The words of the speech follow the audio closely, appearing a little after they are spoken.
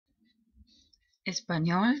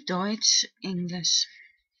Español, Deutsch, English.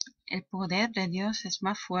 El poder de Dios es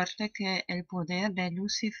más fuerte que el poder de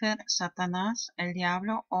Lucifer, Satanás, el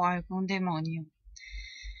diablo o algún demonio.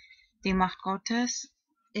 Die Macht Gottes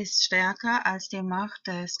ist stärker als die Macht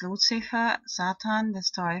des Lucifer, Satan,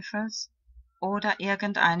 des Teufels oder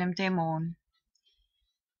irgendeinem Dämon.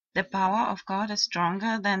 The power of God is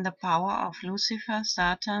stronger than the power of Lucifer,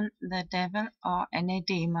 Satan, the devil or any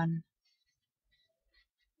demon.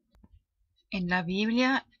 En la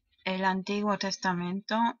Biblia, el Antiguo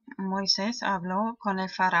Testamento, Moisés habló con el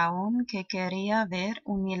faraón que quería ver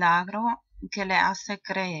un milagro que le hace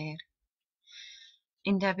creer.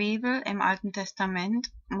 In der Bibel im Alten Testament,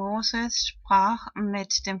 Moses sprach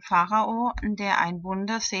mit dem Pharao, der ein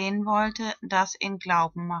Wunder sehen wollte, das ihn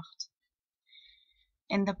glauben macht.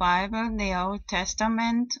 In the Bible, the Old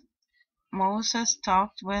Testament, Moses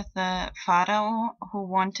talked with the Pharaoh who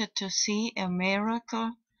wanted to see a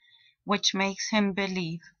miracle which makes him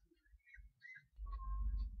believe.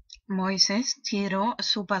 Moisés tiró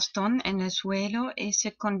su bastón en el suelo y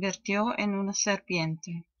se convirtió en una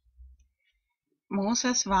serpiente.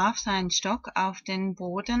 Moses warf seinen Stock auf den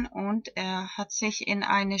Boden und hat sich in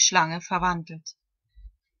eine Schlange verwandelt.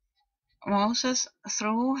 Moses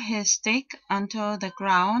threw his stick onto the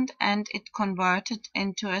ground and it converted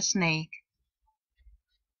into a snake.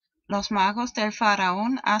 Los magos del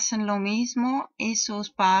faraón hacen lo mismo y sus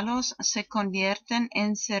palos se convierten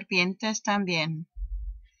en serpientes también.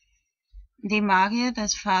 Die Magier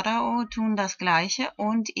des Pharao tun das Gleiche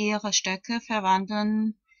und ihre Stöcke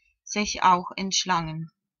verwandeln sich auch in Schlangen.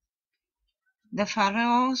 The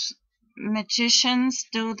Pharaoh's magicians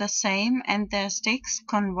do the same and their sticks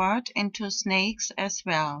convert into snakes as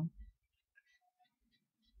well.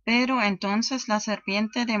 Pero entonces la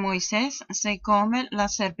serpiente de Moisés se come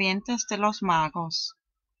las serpientes de los magos.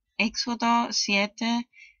 Éxodo 7,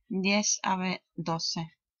 10-12.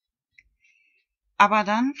 Aber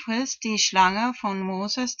dann frisst die Schlange von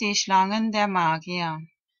Moses die Schlangen der Magier.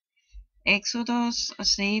 Exodus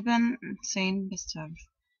 7, 10-12.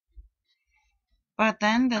 But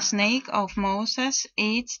then the snake of Moses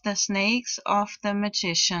eats the snakes of the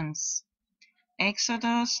magicians.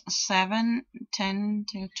 Exodus 7,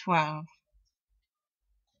 10-12.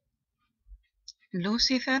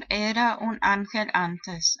 Lucifer era un ángel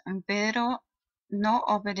antes, pero no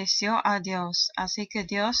obedeció a Dios, así que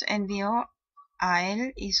Dios envió a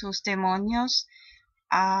él y sus demonios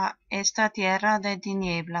a esta tierra de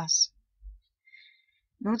tinieblas.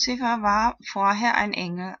 Lucifer war vorher ein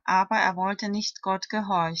Engel, aber wollte nicht Gott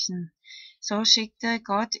gehorchen. So schickte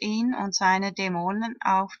Gott ihn und seine Dämonen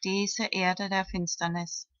auf diese Erde der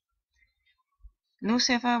Finsternis.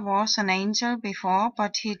 Lucifer was an angel before,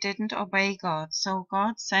 but he didn't obey God, so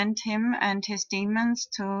God sent him and his demons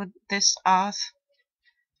to this earth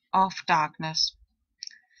of darkness.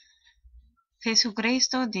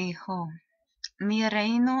 Jesucristo dijo, mi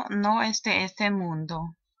reino no es de este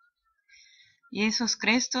mundo. Jesus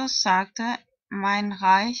Christus sagte, mein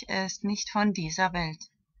Reich ist nicht von dieser Welt.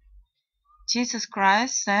 Jesus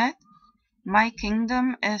Christ said, my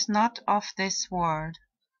kingdom is not of this world.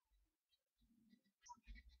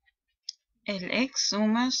 El ex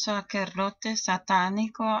sumo sacerdote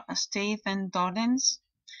satánico Stephen Dollins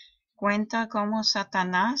cuenta cómo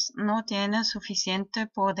Satanás no tiene suficiente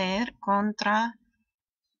poder contra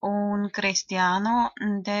un cristiano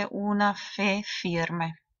de una fe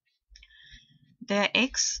firme. Der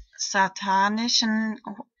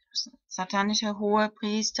satanische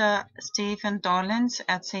Hohepriester Stephen Dollins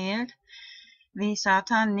erzählt, wie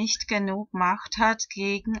Satan nicht genug Macht hat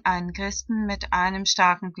gegen einen Christen mit einem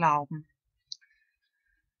starken Glauben.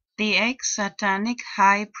 The ex-satanic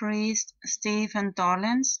high priest Stephen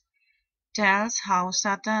Dollins tells how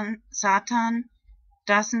Satan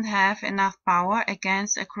doesn't have enough power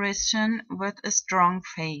against a Christian with a strong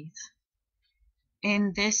faith.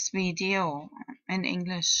 In this video, in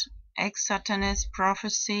English, ex-Satanist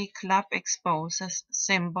prophecy club exposes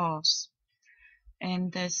symbols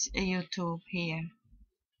in this YouTube here.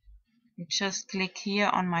 You just click here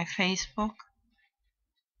on my Facebook.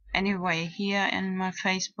 Anyway, here in my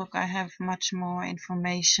Facebook I have much more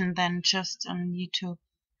information than just on YouTube.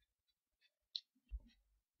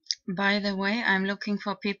 By the way, I'm looking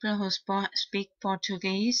for people who speak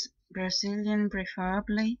Portuguese, Brazilian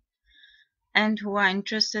preferably, and who are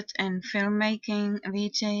interested in filmmaking,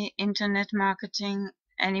 VJ, internet marketing,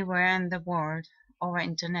 anywhere in the world, over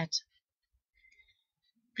internet.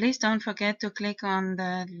 Please don't forget to click on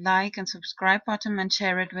the like and subscribe button and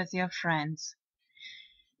share it with your friends.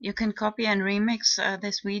 You can copy and remix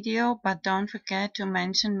this video, but don't forget to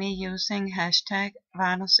mention me using hashtag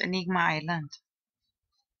 #VanusEnigmaIsland.